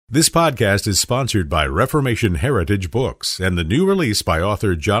This podcast is sponsored by Reformation Heritage Books and the new release by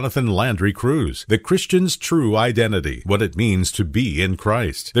author Jonathan Landry Cruz, The Christian's True Identity, What It Means to Be in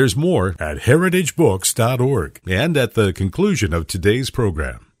Christ. There's more at heritagebooks.org and at the conclusion of today's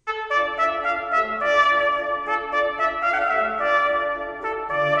program.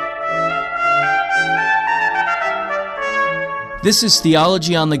 This is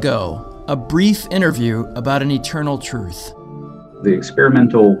Theology on the Go, a brief interview about an eternal truth. The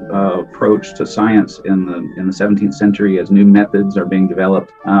experimental approach to science in the 17th century, as new methods are being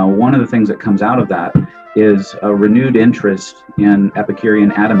developed, one of the things that comes out of that is a renewed interest in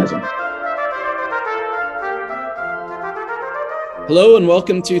Epicurean atomism. Hello and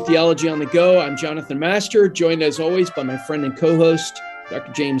welcome to Theology on the Go. I'm Jonathan Master, joined as always by my friend and co-host,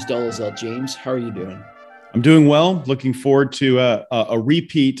 Dr. James Dolezal. James, how are you doing? I'm doing well. Looking forward to a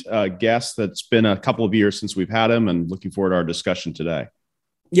repeat guest that's been a couple of years since we've had him, and looking forward to our discussion today.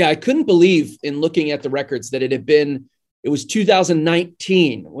 Yeah, I couldn't believe in looking at the records that it was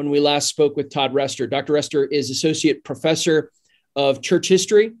 2019 when we last spoke with Todd Rester. Dr. Rester is Associate Professor of Church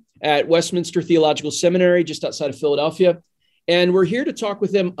History at Westminster Theological Seminary, just outside of Philadelphia. And we're here to talk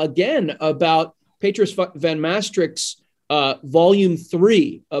with him again about Petrus van Mastricht's Volume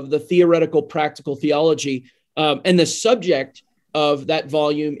 3 of the Theoretical-Practical Theology. And the subject of that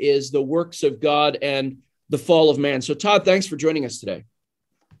volume is the works of God and the fall of man. So, Todd, thanks for joining us today.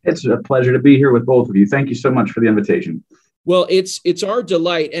 It's a pleasure to be here with both of you. Thank you so much for the invitation. Well, it's our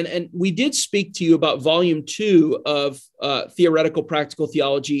delight. And we did speak to you about Volume 2 of Theoretical-Practical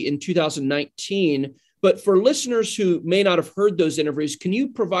Theology in 2019. But for listeners who may not have heard those interviews, can you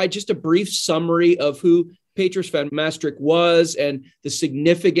provide just a brief summary of who Petrus van Mastricht was and the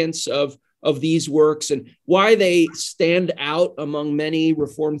significance of these works and why they stand out among many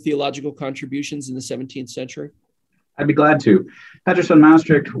Reformed theological contributions in the 17th century? I'd be glad to. Petrus van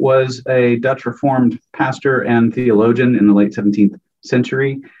Mastricht was a Dutch Reformed pastor and theologian in the late 17th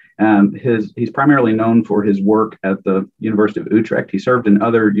century. He's primarily known for his work at the University of Utrecht. He served in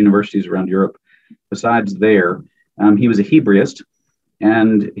other universities around Europe besides there. He was a Hebraist,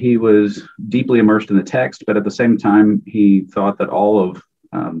 and he was deeply immersed in the text, but at the same time, he thought that all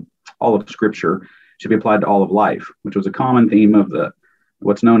of Scripture should be applied to all of life, which was a common theme of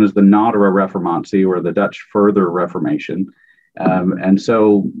what's known as the Nadere Reformatie, or the Dutch Further Reformation. And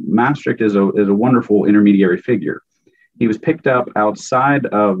so Maastricht is a wonderful intermediary figure. He was picked up outside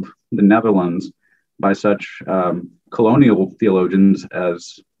of the Netherlands by such colonial theologians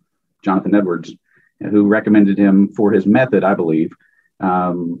as Jonathan Edwards, who recommended him for his method, I believe,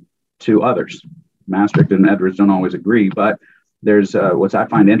 to others. Maastricht and Edwards don't always agree, but there's what I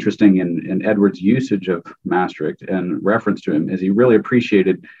find interesting in Edwards' usage of Maastricht and reference to him is he really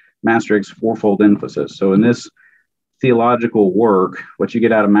appreciated Maastricht's fourfold emphasis. So in this theological work, what you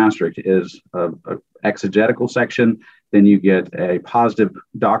get out of Maastricht is a exegetical section, then you get a positive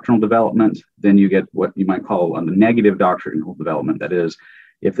doctrinal development, then you get what you might call a negative doctrinal development. That is,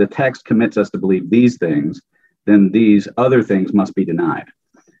 if the text commits us to believe these things, then these other things must be denied.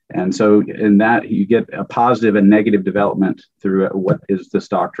 And so in that, you get a positive and negative development through what is this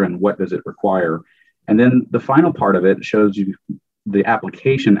doctrine, what does it require? And then the final part of it shows you the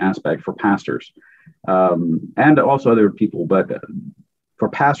application aspect for pastors and also other people, but for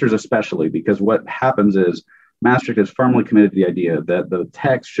pastors especially, because what happens is Maastricht is firmly committed to the idea that the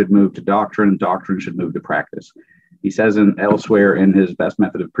text should move to doctrine and doctrine should move to practice. He says elsewhere in his Best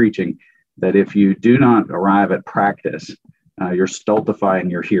Method of Preaching that if you do not arrive at practice, you're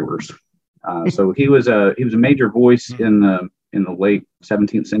stultifying your hearers. So he was a major voice in the late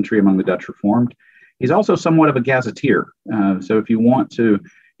 17th century among the Dutch Reformed. He's also somewhat of a gazetteer. So if you want to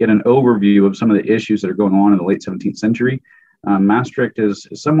get an overview of some of the issues that are going on in the late 17th century, Maastricht is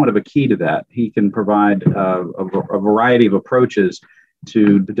somewhat of a key to that. He can provide a variety of approaches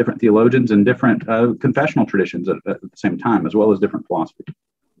to the different theologians and different confessional traditions at the same time, as well as different philosophies.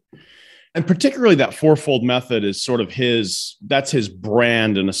 And particularly that fourfold method is sort of that's his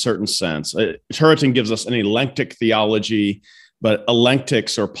brand in a certain sense. Turretin gives us an eclectic theology, but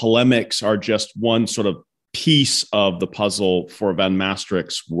eclectics or polemics are just one sort of piece of the puzzle for Van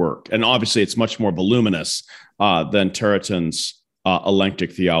Mastricht's work. And obviously it's much more voluminous than Turretin's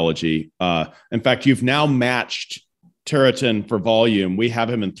eclectic theology. In fact, you've now matched Turretin for volume. We have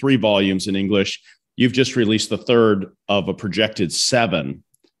him in 3 volumes in English. You've just released the 3rd of a projected 7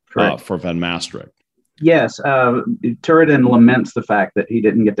 for Van Mastricht. Yes, Turretin laments the fact that he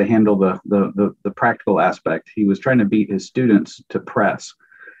didn't get to handle the practical aspect. He was trying to beat his students to press.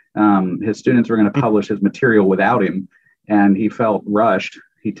 His students were going to publish his material without him, and he felt rushed.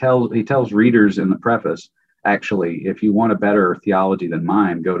 He tells readers in the preface Actually, if you want a better theology than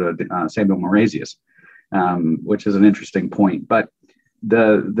mine, go to Samuel Morasius, which is an interesting point. But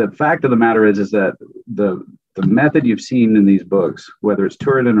the fact of the matter is that the method you've seen in these books, whether it's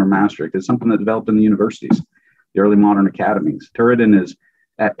Turretin or Mastricht, is something that developed in the universities, the early modern academies. Turretin is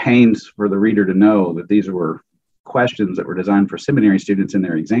at pains for the reader to know that these were questions that were designed for seminary students in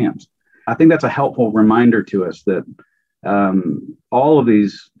their exams. I think that's a helpful reminder to us that all of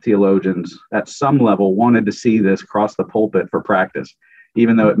these theologians at some level wanted to see this cross the pulpit for practice,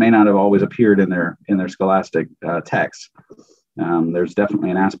 even though it may not have always appeared in their scholastic texts. There's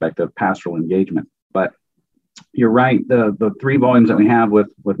definitely an aspect of pastoral engagement. But you're right, the 3 volumes that we have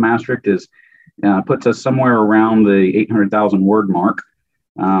with Mastricht puts us somewhere around the 800,000 word mark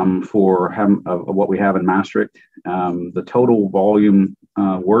for what we have in Mastricht. The total volume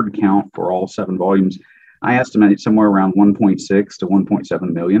word count for all 7 volumes, I estimate somewhere around 1.6 to 1.7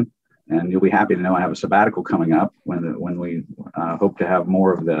 million. And you'll be happy to know I have a sabbatical coming up when we hope to have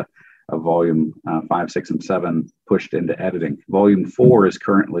more of volume 5, 6, and 7 pushed into editing. Volume 4 is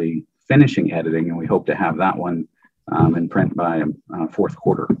currently finishing editing, and we hope to have that one in print by fourth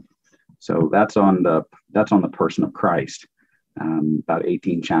quarter. So that's on the person of Christ, about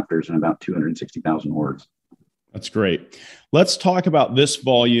 18 chapters and about 260,000 words. That's great. Let's talk about this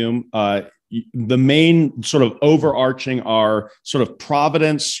volume. The main sort of overarching are sort of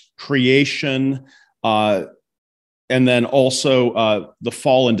providence, creation, and then also the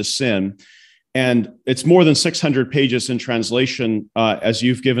fall into sin. And it's more than 600 pages in translation as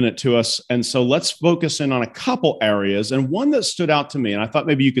you've given it to us. And so let's focus in on a couple areas. And one that stood out to me, and I thought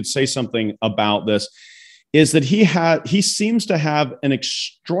maybe you could say something about this, is that he seems to have an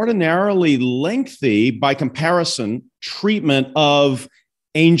extraordinarily lengthy, by comparison, treatment of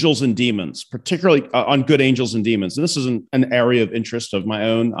angels and demons, particularly on good angels and demons. And this is an area of interest of my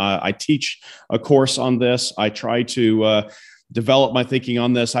own. I teach a course on this. I try to develop my thinking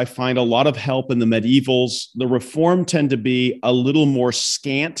on this. I find a lot of help in the medievals. The Reformed tend to be a little more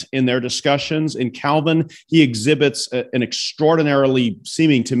scant in their discussions. In Calvin, he exhibits an extraordinarily,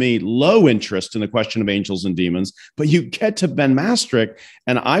 seeming to me, low interest in the question of angels and demons. But you get to Ben Mastricht,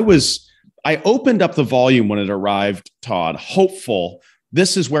 and I opened up the volume when it arrived, Todd, hopeful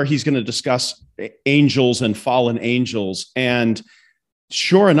this is where he's going to discuss angels and fallen angels. And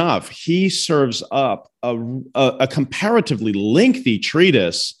sure enough, he serves up a comparatively lengthy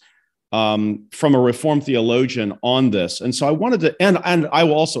treatise from a Reformed theologian on this. And so I wanted to, and I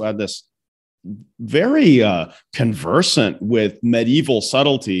will also add this, very conversant with medieval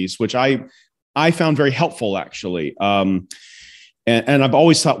subtleties, which I found very helpful, actually. And I've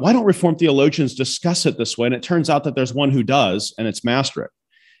always thought, why don't Reformed theologians discuss it this way? And it turns out that there's one who does, and it's Mastricht.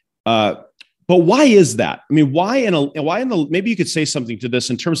 But why is that? I mean, maybe you could say something to this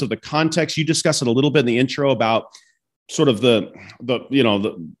in terms of the context. You discussed it a little bit in the intro about sort of the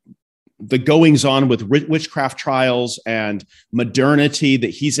goings on with witchcraft trials and modernity that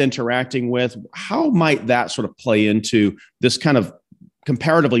he's interacting with. How might that sort of play into this kind of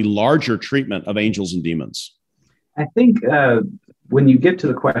comparatively larger treatment of angels and demons? I think when you get to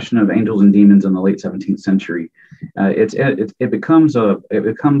the question of angels and demons in the late 17th century, it becomes a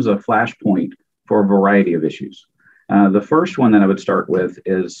flashpoint for a variety of issues. The first one that I would start with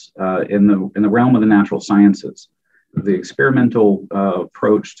is in the realm of the natural sciences. The experimental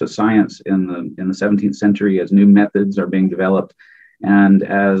approach to science in the 17th century, as new methods are being developed and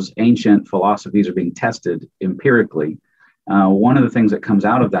as ancient philosophies are being tested empirically. One of the things that comes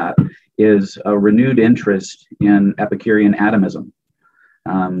out of that is a renewed interest in Epicurean atomism.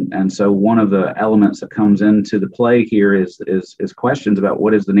 And so one of the elements that comes into the play here is questions about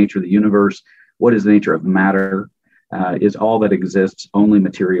what is the nature of the universe, what is the nature of matter, is all that exists only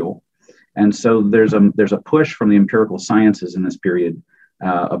material? And so there's a push from the empirical sciences in this period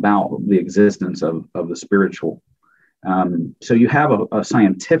about the existence of the spiritual. So you have a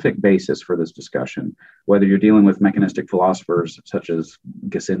scientific basis for this discussion, whether you're dealing with mechanistic philosophers such as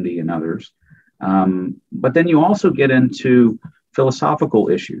Gassendi and others. But then you also get into philosophical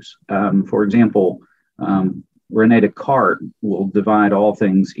issues. For example, René Descartes will divide all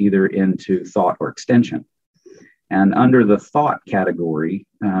things either into thought or extension. And under the thought category,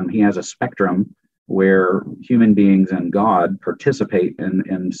 he has a spectrum where human beings and God participate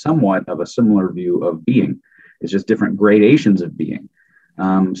in somewhat of a similar view of being. It's just different gradations of being.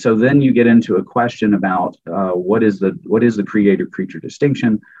 So then you get into a question about what is the creator-creature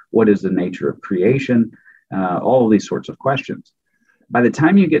distinction? What is the nature of creation? All of these sorts of questions. By the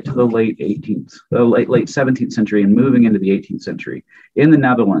time you get to the late 17th century and moving into the 18th century, in the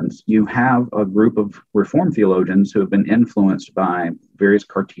Netherlands, you have a group of Reformed theologians who have been influenced by various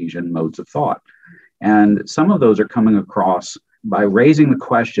Cartesian modes of thought. And some of those are coming across by raising the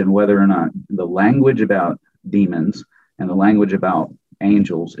question whether or not the language about demons and the language about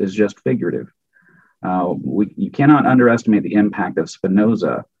angels is just figurative. You cannot underestimate the impact of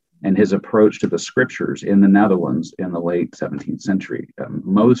Spinoza and his approach to the scriptures in the Netherlands in the late 17th century.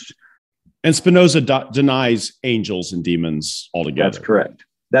 And Spinoza denies angels and demons altogether. That's correct.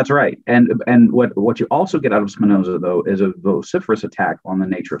 That's right. And what you also get out of Spinoza, though, is a vociferous attack on the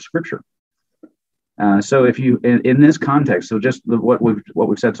nature of Scripture. So if you, in this context, so just what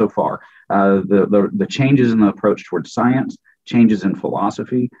we've said so far, the changes in the approach towards science, changes in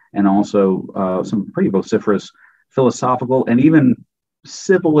philosophy, and also some pretty vociferous philosophical and even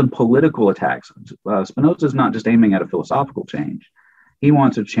civil and political attacks. Spinoza is not just aiming at a philosophical change; he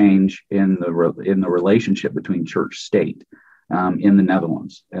wants a change in the relationship between church-state in the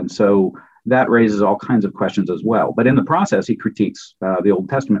Netherlands, and so that raises all kinds of questions as well. But in the process, he critiques the Old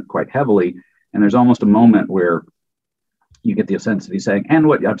Testament quite heavily, and there's almost a moment where you get the sense that he's saying, "And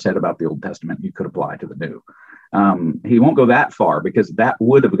what I've said about the Old Testament, you could apply to the New." He won't go that far because that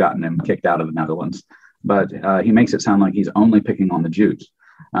would have gotten him kicked out of the Netherlands. But he makes it sound like he's only picking on the Jews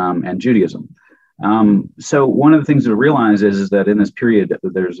and Judaism. So one of the things to realize is that in this period,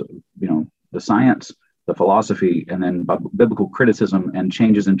 there's the science, the philosophy, and then biblical criticism and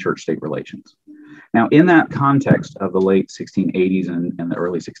changes in church-state relations. Now, in that context of the late 1680s and the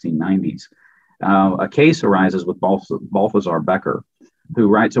early 1690s, a case arises with Balthasar Bekker, who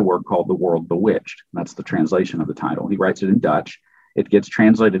writes a work called The World Bewitched. That's the translation of the title. He writes it in Dutch. It gets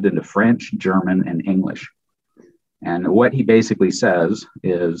translated into French, German, and English. And what he basically says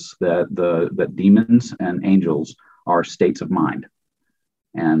is that demons and angels are states of mind.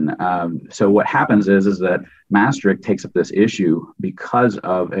 And so what happens is that Mastricht takes up this issue because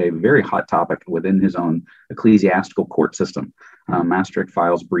of a very hot topic within his own ecclesiastical court system. Mastricht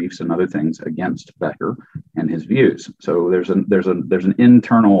files briefs and other things against Bekker and his views. So there's an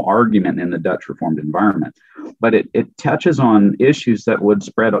internal argument in the Dutch Reformed environment, but it touches on issues that would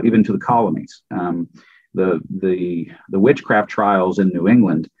spread even to the colonies. The witchcraft trials in New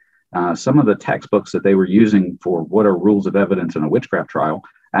England. Some of the textbooks that they were using for what are rules of evidence in a witchcraft trial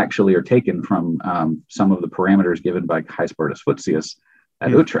actually are taken from some of the parameters given by Gijsbert Voetius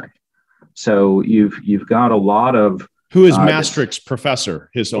at Utrecht. So you've got a lot of who is Maastricht's professor,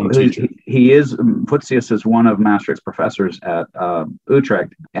 his own teacher. He is Voetius is one of Maastricht's professors at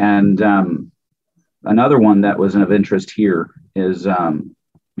Utrecht, and another one that was of interest here is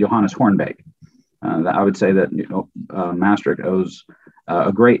Johannes Hornbeck. I would say that Maastricht owes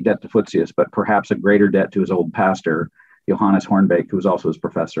a great debt to Voetius, but perhaps a greater debt to his old pastor, Johannes Hornbeck, who was also his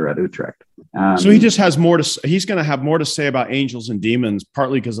professor at Utrecht. So he just has more to. He's going to have more to say about angels and demons,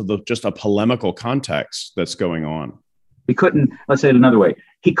 partly because of just a polemical context that's going on. He couldn't. Let's say it another way.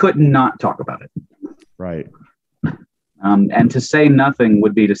 He could not talk about it. Right. And to say nothing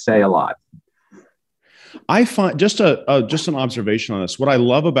would be to say a lot. I find just an observation on this. What I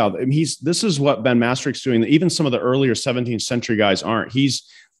love about this is what Ben Maastricht's doing. That even some of the earlier 17th century guys aren't.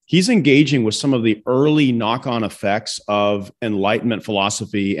 He's engaging with some of the early knock-on effects of Enlightenment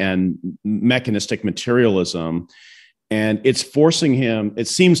philosophy and mechanistic materialism, and it's forcing him. It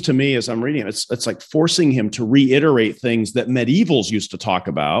seems to me, as I'm reading it, it's like forcing him to reiterate things that medievals used to talk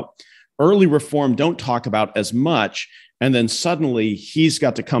about. Early Reform don't talk about as much, and then suddenly he's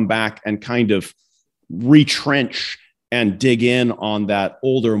got to come back and kind of retrench and dig in on that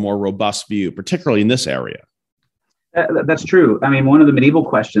older, more robust view, particularly in this area. That's true. I mean, one of the medieval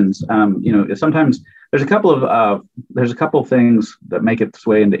questions, sometimes there's a couple of things that make its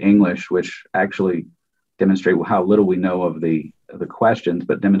way into English, which actually demonstrate how little we know of the questions,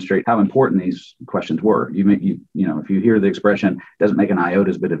 but demonstrate how important these questions were. If you hear the expression, doesn't make an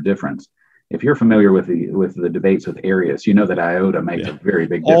iota bit of difference. If you're familiar with the debates with Arius, you know that iota makes a very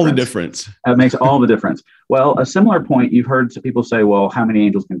big difference. All the difference. It makes all the difference. Well, a similar point, you've heard some people say, well, how many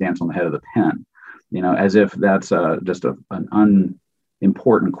angels can dance on the head of the pen? As if that's just an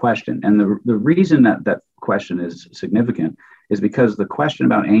unimportant question. And the reason that question is significant is because the question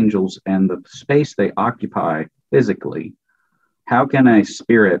about angels and the space they occupy physically, how can a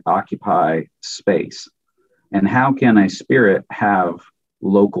spirit occupy space? And how can a spirit have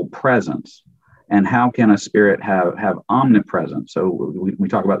local presence, and how can a spirit have omnipresence? So we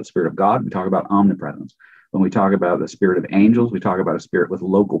talk about the Spirit of God, we talk about omnipresence. When we talk about the spirit of angels, we talk about a spirit with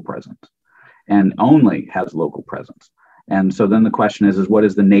local presence and only has local presence. And so then the question is what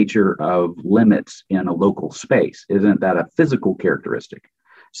is the nature of limits in a local space? Isn't that a physical characteristic?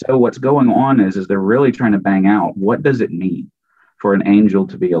 So what's going on is they're really trying to bang out, what does it mean for an angel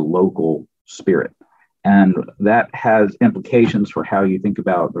to be a local spirit? And that has implications for how you think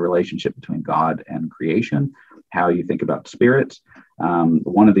about the relationship between God and creation, how you think about spirits.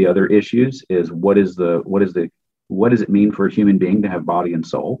 One of the other issues is what does it mean for a human being to have body and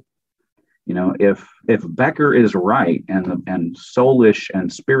soul? You know, if Becker is right and soulish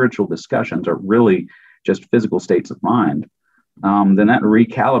and spiritual discussions are really just physical states of mind, then that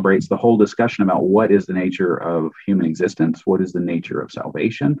recalibrates the whole discussion about what is the nature of human existence, what is the nature of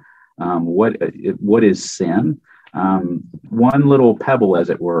salvation, what is sin. One little pebble, as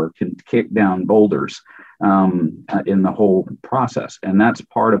it were, can kick down boulders in the whole process, and that's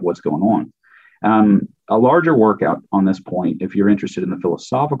part of what's going on. A larger workout on this point, if you're interested in the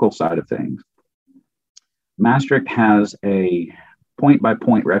philosophical side of things, Mastricht has a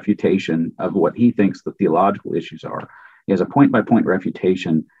point-by-point refutation of what he thinks the theological issues are. He has a point-by-point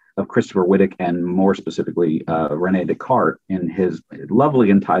refutation of Christopher Wittick and more specifically René Descartes in his lovely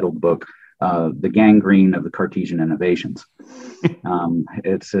entitled book, The Gangrene of the Cartesian Innovations.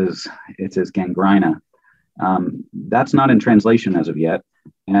 It's his Gangrena. That's not in translation as of yet.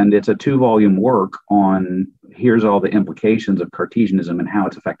 And it's a 2-volume work on here's all the implications of Cartesianism and how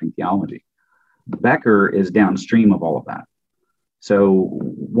it's affecting theology. Becker is downstream of all of that. So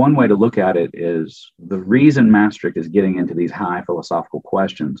one way to look at it is the reason Mastricht is getting into these high philosophical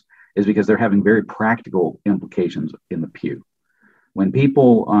questions is because they're having very practical implications in the pew. When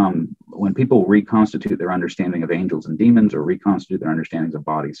people reconstitute their understanding of angels and demons or reconstitute their understandings of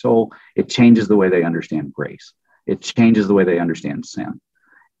body, soul, it changes the way they understand grace. It changes the way they understand sin.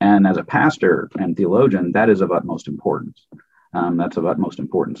 And as a pastor and theologian, that is of utmost importance. That's of utmost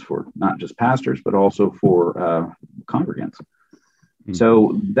importance for not just pastors, but also for congregants. Mm-hmm.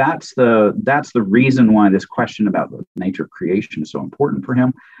 So that's the reason why this question about the nature of creation is so important for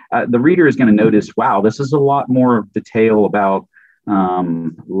him. The reader is going to notice, wow, this is a lot more detail about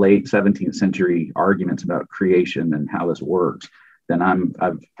late 17th century arguments about creation and how this works than I've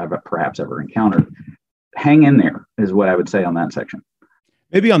perhaps ever encountered. Hang in there is what I would say on that section.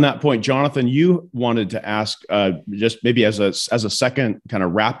 Maybe on that point, Jonathan, you wanted to ask just maybe as a second kind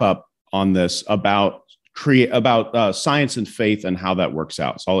of wrap up on this about science and faith and how that works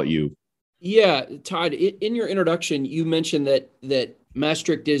out. So I'll let you. Yeah, Todd, in your introduction, you mentioned that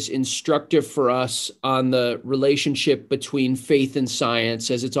Mastricht is instructive for us on the relationship between faith and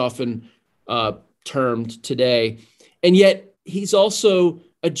science, as it's often termed today. And yet he's also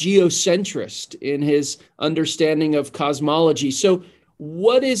a geocentrist in his understanding of cosmology. So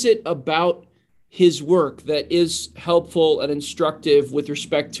what is it about his work that is helpful and instructive with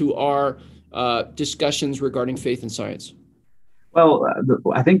respect to our discussions regarding faith and science? Well,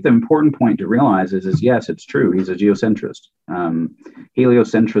 I think the important point to realize is yes, it's true. He's a geocentrist.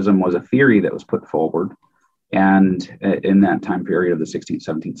 Heliocentrism was a theory that was put forward and in that time period of the 16th,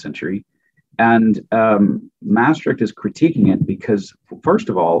 17th century. And Mastricht is critiquing it because, first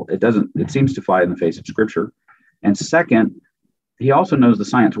of all, it seems to fly in the face of Scripture. And second, he also knows the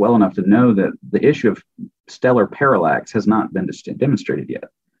science well enough to know that the issue of stellar parallax has not been demonstrated yet.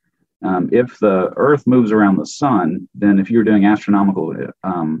 If the Earth moves around the sun, then if you're doing astronomical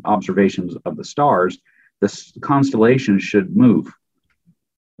observations of the stars, the constellations should move.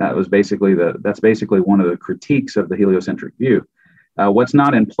 That's basically one of the critiques of the heliocentric view. What's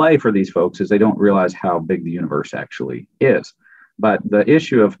not in play for these folks is they don't realize how big the universe actually is. But the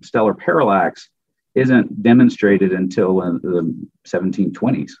issue of stellar parallax isn't demonstrated until the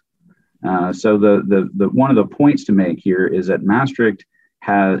 1720s. So the one of the points to make here is that Mastricht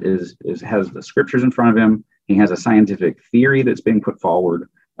has the scriptures in front of him. He has a scientific theory that's being put forward,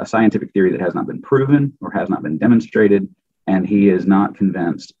 a scientific theory that has not been proven or has not been demonstrated, and he is not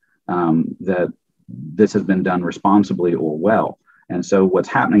convinced that this has been done responsibly or well. And so what's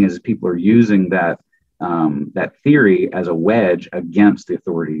happening is people are using that theory as a wedge against the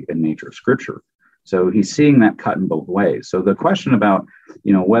authority and nature of Scripture. So he's seeing that cut in both ways. So the question about,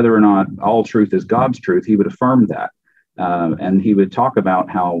 whether or not all truth is God's truth, he would affirm that. And he would talk about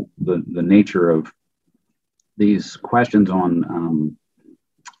how the nature of these questions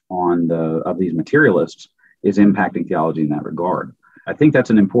of these materialists is impacting theology in that regard. I think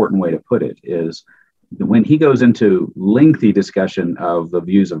that's an important way to put it, is when he goes into lengthy discussion of the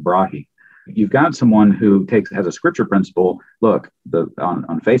views of Brahe, you've got someone who has a Scripture principle. Look,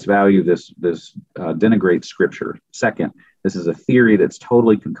 on face value, this denigrates Scripture. Second, this is a theory that's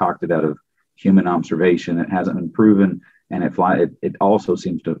totally concocted out of human observation. It hasn't been proven, and it also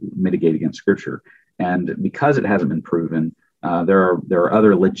seems to mitigate against Scripture. And because it hasn't been proven, there are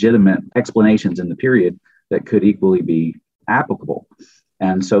other legitimate explanations in the period that could equally be applicable.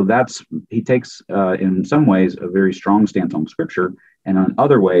 And so he takes, in some ways, a very strong stance on Scripture, And in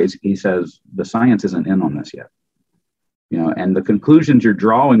other ways, he says the science isn't in on this yet. And the conclusions you're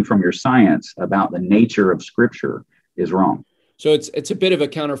drawing from your science about the nature of Scripture is wrong. So it's a bit of a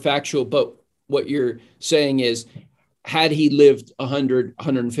counterfactual, but what you're saying is, had he lived 100,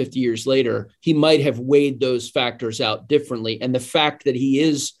 150 years later, he might have weighed those factors out differently. And the fact that he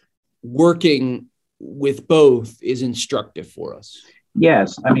is working with both is instructive for us.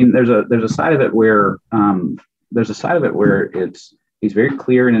 Yes, I mean, there's a side of it where he's very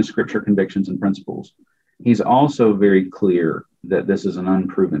clear in his Scripture convictions and principles. He's also very clear that this is an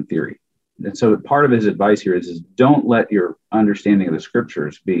unproven theory. And so part of his advice here is don't let your understanding of the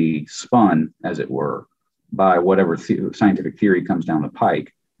Scriptures be spun, as it were, by whatever scientific theory comes down the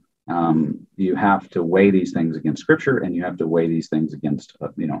pike. You have to weigh these things against Scripture, and you have to weigh these things against,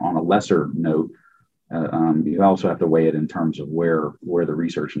 on a lesser note, you also have to weigh it in terms of where the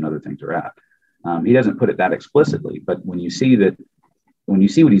research and other things are at. He doesn't put it that explicitly, but when you see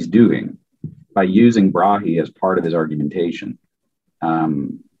what he's doing by using Brahe as part of his argumentation,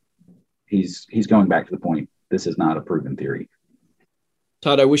 he's going back to the point. This is not a proven theory.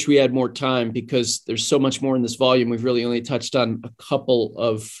 Todd, I wish we had more time because there's so much more in this volume. We've really only touched on a couple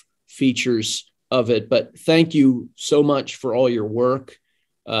of features of it, but thank you so much for all your work.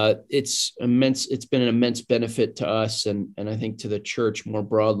 It's immense. It's been an immense benefit to us and I think to the church more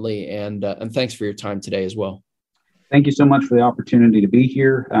broadly. And thanks for your time today as well. Thank you so much for the opportunity to be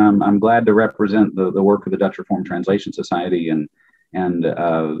here. I'm glad to represent the work of the Dutch Reformed Translation Society and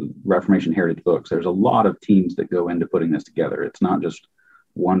Reformation Heritage Books. There's a lot of teams that go into putting this together. It's not just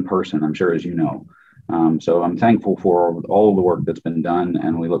one person, I'm sure, as you know. So I'm thankful for all of the work that's been done,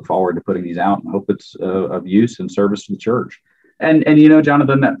 and we look forward to putting these out and hope it's of use and service to the church. And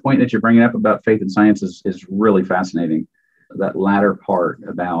Jonathan, that point that you're bringing up about faith and science is really fascinating. That latter part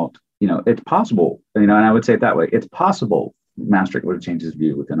about, it's possible, and I would say it that way. It's possible Mastricht would have changed his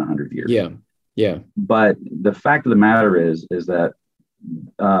view within 100 years. Yeah. But the fact of the matter is that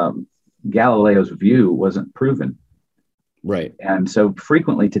Galileo's view wasn't proven. Right. And so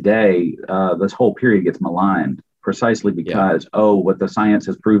frequently today, this whole period gets maligned precisely because, what the science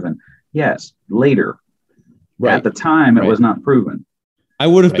has proven. Yes, later. Right. At the time, it was not proven. I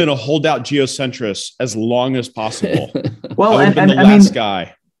would have been a holdout geocentrist as long as possible. Well, I would have been the last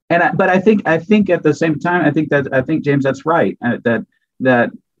guy. But I think at the same time, I think James, that's right. That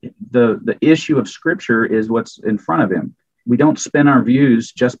the issue of Scripture is what's in front of him. We don't spin our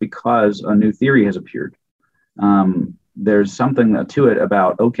views just because a new theory has appeared. There's something to it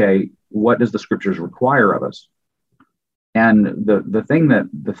about, okay, what does the Scriptures require of us? And the thing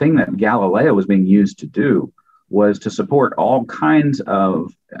that Galileo was being used to do was to support all kinds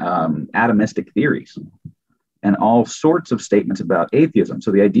of atomistic theories and all sorts of statements about atheism.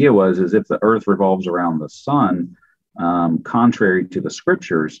 So the idea was, is if the earth revolves around the sun, contrary to the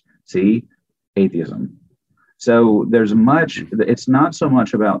Scriptures, see, atheism. So there's much, it's not so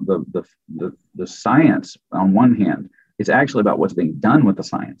much about the science on one hand, it's actually about what's being done with the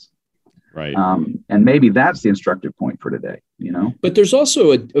science. Right. And maybe that's the instructive point for today, But there's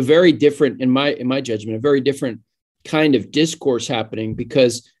also a very different, in my judgment, a very different kind of discourse happening,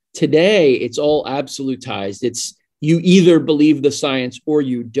 because today it's all absolutized. It's you either believe the science or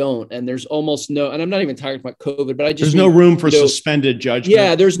you don't. And there's almost no, and I'm not even talking about COVID, but there's no room for suspended judgment.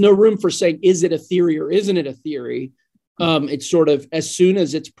 Yeah, there's no room for saying, is it a theory or isn't it a theory? It's sort of, as soon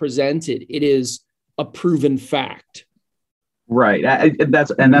as it's presented, it is a proven fact. Right.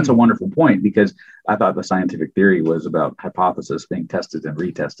 That's a wonderful point, because I thought the scientific theory was about hypothesis being tested and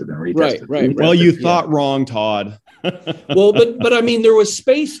retested and retested. Right. Well, you thought wrong, Todd. Well, but I mean, there was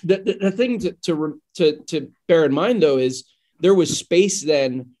space. The thing to bear in mind, though, is there was space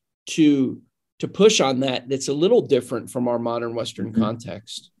then to push on that. That's a little different from our modern Western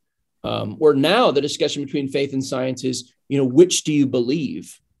context, where now the discussion between faith and science is, which do you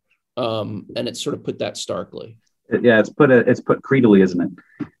believe? And it's sort of put that starkly. Yeah, it's put creedally, isn't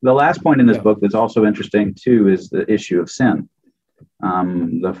it? The last point in this book that's also interesting too is the issue of sin,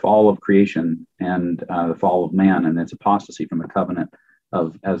 the fall of creation and the fall of man, and its apostasy from the covenant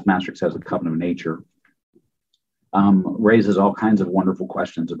of, as Mastricht says, the covenant of nature. Raises all kinds of wonderful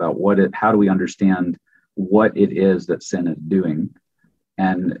questions about how do we understand what it is that sin is doing,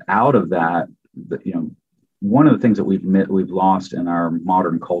 and out of that, one of the things that we've lost in our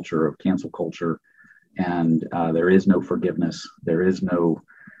modern culture of cancel culture. And there is no forgiveness. There is no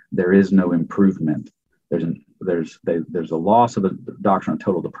improvement. There's a loss of the doctrine of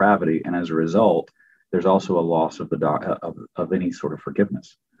total depravity, and as a result, there's also a loss of of any sort of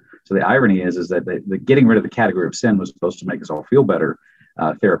forgiveness. So the irony is that the getting rid of the category of sin was supposed to make us all feel better,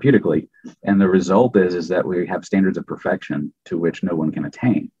 therapeutically. And the result is that we have standards of perfection to which no one can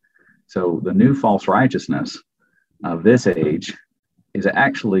attain. So the new false righteousness of this age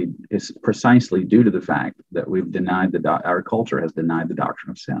is precisely due to the fact that we've denied our culture has denied the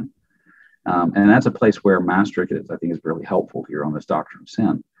doctrine of sin. And that's a place where Mastricht I think is really helpful here on this doctrine of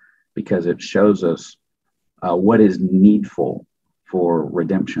sin, because it shows us what is needful for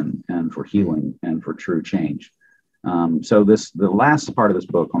redemption and for healing and for true change. So the last part of this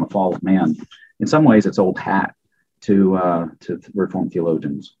book on the fall of man, in some ways it's old hat to Reformed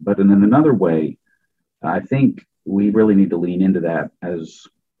theologians, but in another way, I think we really need to lean into that as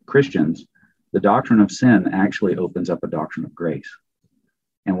Christians. The doctrine of sin actually opens up a doctrine of grace.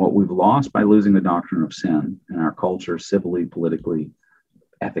 And what we've lost by losing the doctrine of sin in our culture, civilly, politically,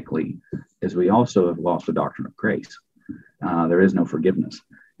 ethically, is we also have lost the doctrine of grace. There is no forgiveness.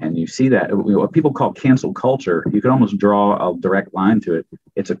 And you see that what people call cancel culture, you can almost draw a direct line to it.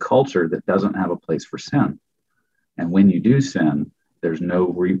 It's a culture that doesn't have a place for sin. And when you do sin, there's no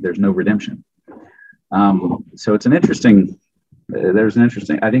redemption. So it's I think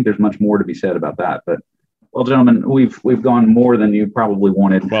there's much more to be said about that. But, well, gentlemen, we've gone more than you probably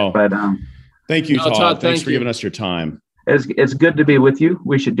wanted. Well, but thank you, Todd. Thanks for giving us your time. It's good to be with you.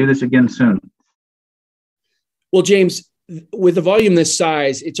 We should do this again soon. Well, James, with a volume this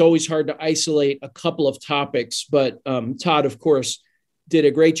size, it's always hard to isolate a couple of topics. But Todd, of course, did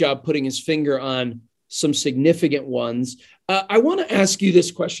a great job putting his finger on some significant ones. I want to ask you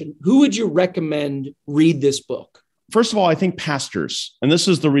this question. Who would you recommend read this book? First of all, I think pastors, and this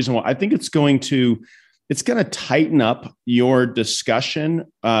is the reason why I think it's going to tighten up your discussion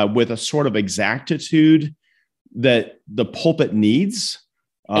with a sort of exactitude that the pulpit needs.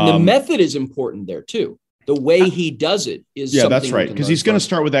 And the method is important there too. The way he does it is something. That's right. Because he's going to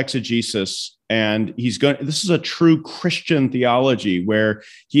start with exegesis, and this is a true Christian theology where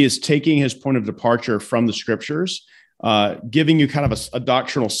he is taking his point of departure from the scriptures, giving you kind of a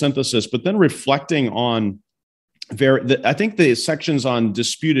doctrinal synthesis, but then reflecting on I think the sections on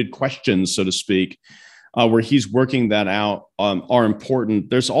disputed questions, so to speak, where he's working that out are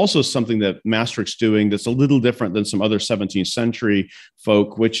important. There's also something that Mastricht's doing that's a little different than some other 17th century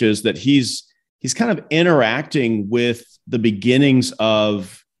folk, which is that he's kind of interacting with the beginnings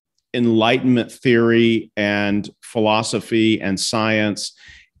of Enlightenment theory and philosophy and science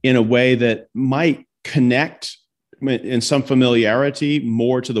in a way that might connect in some familiarity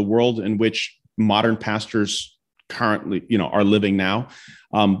more to the world in which modern pastors currently, are living now.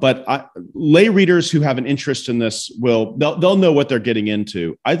 But lay readers who have an interest in this they'll know what they're getting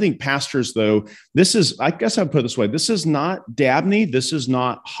into. I think pastors, though, I guess I'd put it this way: this is not Dabney, this is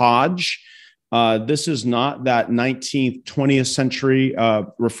not Hodge. This is not that 19th, 20th century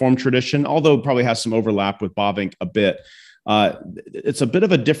Reformed tradition, although it probably has some overlap with Bavinck a bit. It's a bit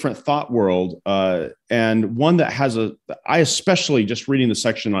of a different thought world, and one that I especially, just reading the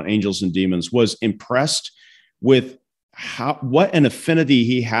section on angels and demons, was impressed with what an affinity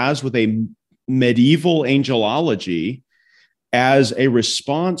he has with a medieval angelology as a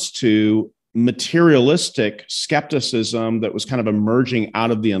response to materialistic skepticism that was kind of emerging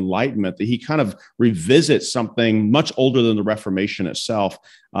out of the Enlightenment, that he kind of revisits something much older than the Reformation itself.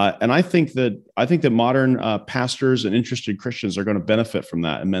 And I think that modern pastors and interested Christians are going to benefit from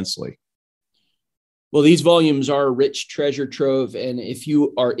that immensely. Well, these volumes are a rich treasure trove. And if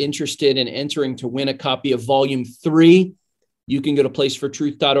you are interested in entering to win a copy of Volume 3, you can go to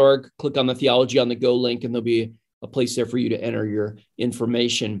placefortruth.org, click on the Theology on the Go link, and there'll be a place there for you to enter your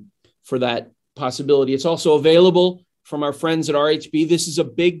information for that possibility. It's also available from our friends at RHB. This is a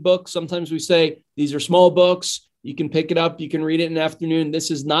big book. Sometimes we say these are small books. You can pick it up. You can read it in an afternoon.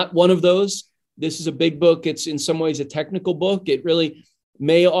 This is not one of those. This is a big book. It's in some ways a technical book. It really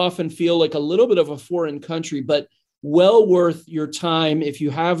may often feel like a little bit of a foreign country, but well worth your time if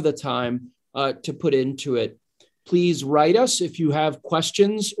you have the time to put into it. Please write us if you have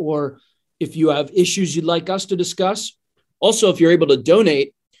questions or if you have issues you'd like us to discuss. Also, if you're able to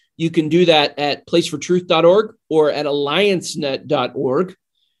donate, you can do that at placefortruth.org or at alliancenet.org,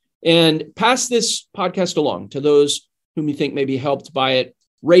 and pass this podcast along to those whom you think may be helped by it.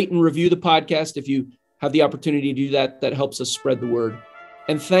 Rate and review the podcast. If you have the opportunity to do that, that helps us spread the word.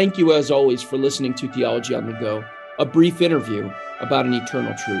 And thank you, as always, for listening to Theology on the Go, a brief interview about an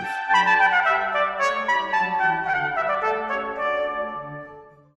eternal truth.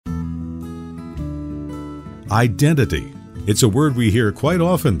 Identity. It's a word we hear quite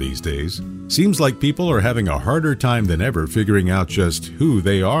often these days. Seems like people are having a harder time than ever figuring out just who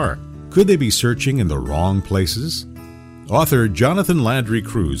they are. Could they be searching in the wrong places? Author Jonathan Landry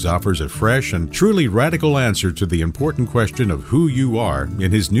Cruz offers a fresh and truly radical answer to the important question of who you are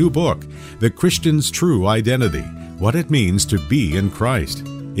in his new book, The Christian's True Identity: What It Means to Be in Christ.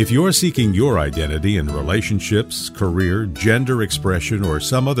 If you're seeking your identity in relationships, career, gender expression, or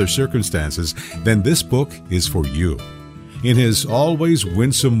some other circumstances, then this book is for you. In his always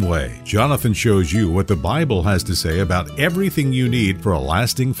winsome way, Jonathan shows you what the Bible has to say about everything you need for a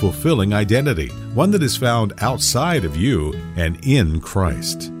lasting, fulfilling identity, one that is found outside of you and in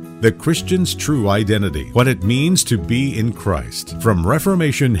Christ. The Christian's True Identity: What It Means to Be in Christ, from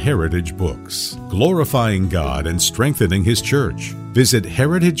Reformation Heritage Books, glorifying God and strengthening His church. Visit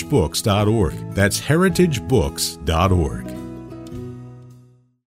heritagebooks.org. That's heritagebooks.org.